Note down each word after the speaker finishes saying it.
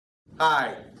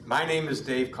Hi, my name is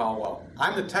Dave Caldwell.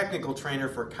 I'm the technical trainer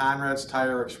for Conrad's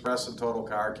Tire Express and Total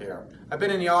Car Care. I've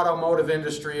been in the automotive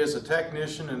industry as a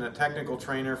technician and a technical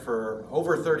trainer for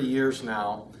over 30 years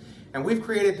now. And we've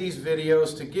created these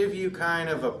videos to give you kind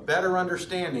of a better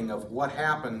understanding of what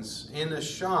happens in the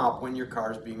shop when your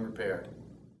car is being repaired.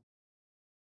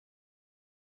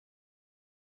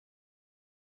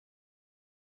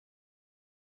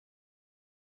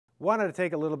 Wanted to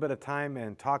take a little bit of time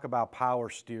and talk about power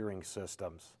steering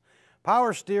systems.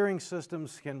 Power steering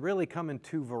systems can really come in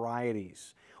two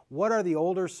varieties. What are the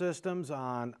older systems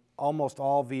on almost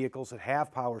all vehicles that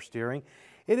have power steering?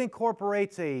 It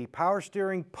incorporates a power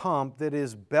steering pump that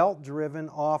is belt driven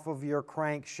off of your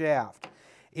crankshaft.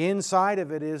 Inside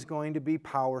of it is going to be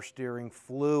power steering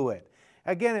fluid.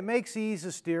 Again, it makes ease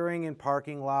of steering in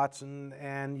parking lots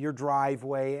and your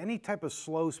driveway. Any type of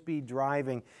slow speed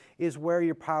driving is where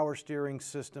your power steering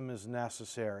system is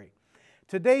necessary.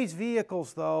 Today's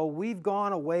vehicles, though, we've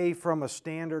gone away from a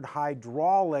standard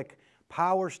hydraulic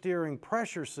power steering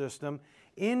pressure system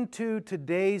into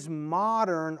today's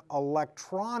modern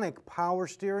electronic power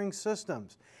steering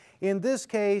systems. In this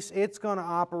case, it's going to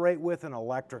operate with an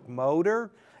electric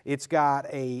motor. It's got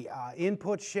a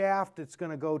input shaft that's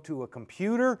going to go to a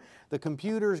computer. The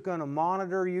computer is going to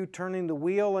monitor you turning the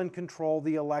wheel and control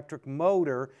the electric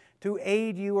motor to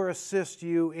aid you or assist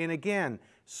you in, again,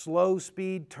 slow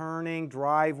speed turning,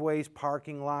 driveways,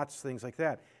 parking lots, things like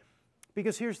that.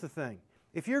 Because here's the thing.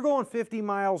 If you're going 50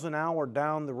 miles an hour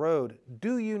down the road,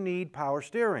 do you need power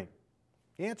steering?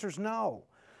 The answer is no.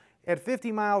 At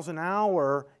 50 miles an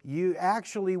hour, you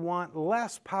actually want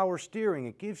less power steering.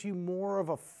 It gives you more of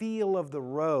a feel of the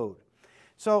road.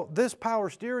 So this power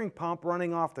steering pump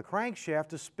running off the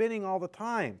crankshaft is spinning all the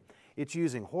time. It's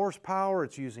using horsepower,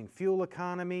 it's using fuel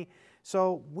economy.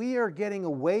 So we are getting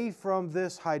away from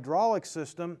this hydraulic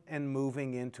system and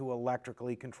moving into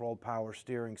electrically controlled power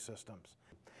steering systems.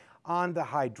 On the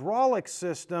hydraulic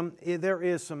system, there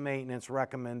is some maintenance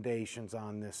recommendations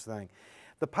on this thing.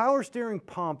 The power steering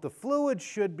pump, the fluid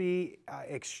should be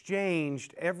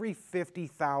exchanged every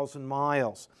 50,000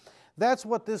 miles. That's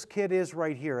what this kit is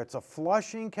right here. It's a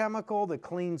flushing chemical that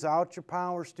cleans out your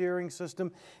power steering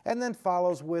system and then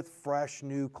follows with fresh,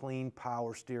 new, clean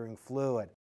power steering fluid.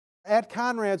 At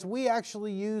Conrad's, we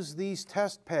actually use these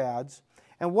test pads,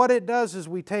 and what it does is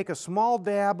we take a small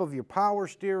dab of your power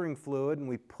steering fluid and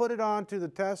we put it onto the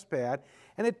test pad,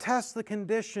 and it tests the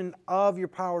condition of your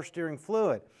power steering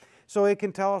fluid. So it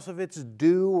can tell us if it's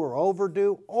due or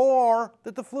overdue, or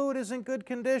that the fluid is in good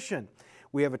condition.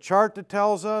 We have a chart that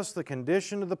tells us the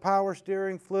condition of the power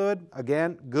steering fluid.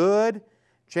 Again, good,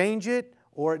 change it,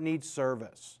 or it needs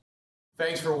service.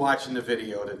 Thanks for watching the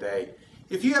video today.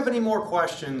 If you have any more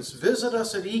questions, visit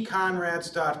us at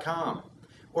econrads.com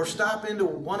or stop into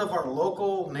one of our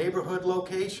local neighborhood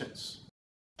locations.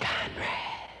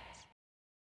 Conrad.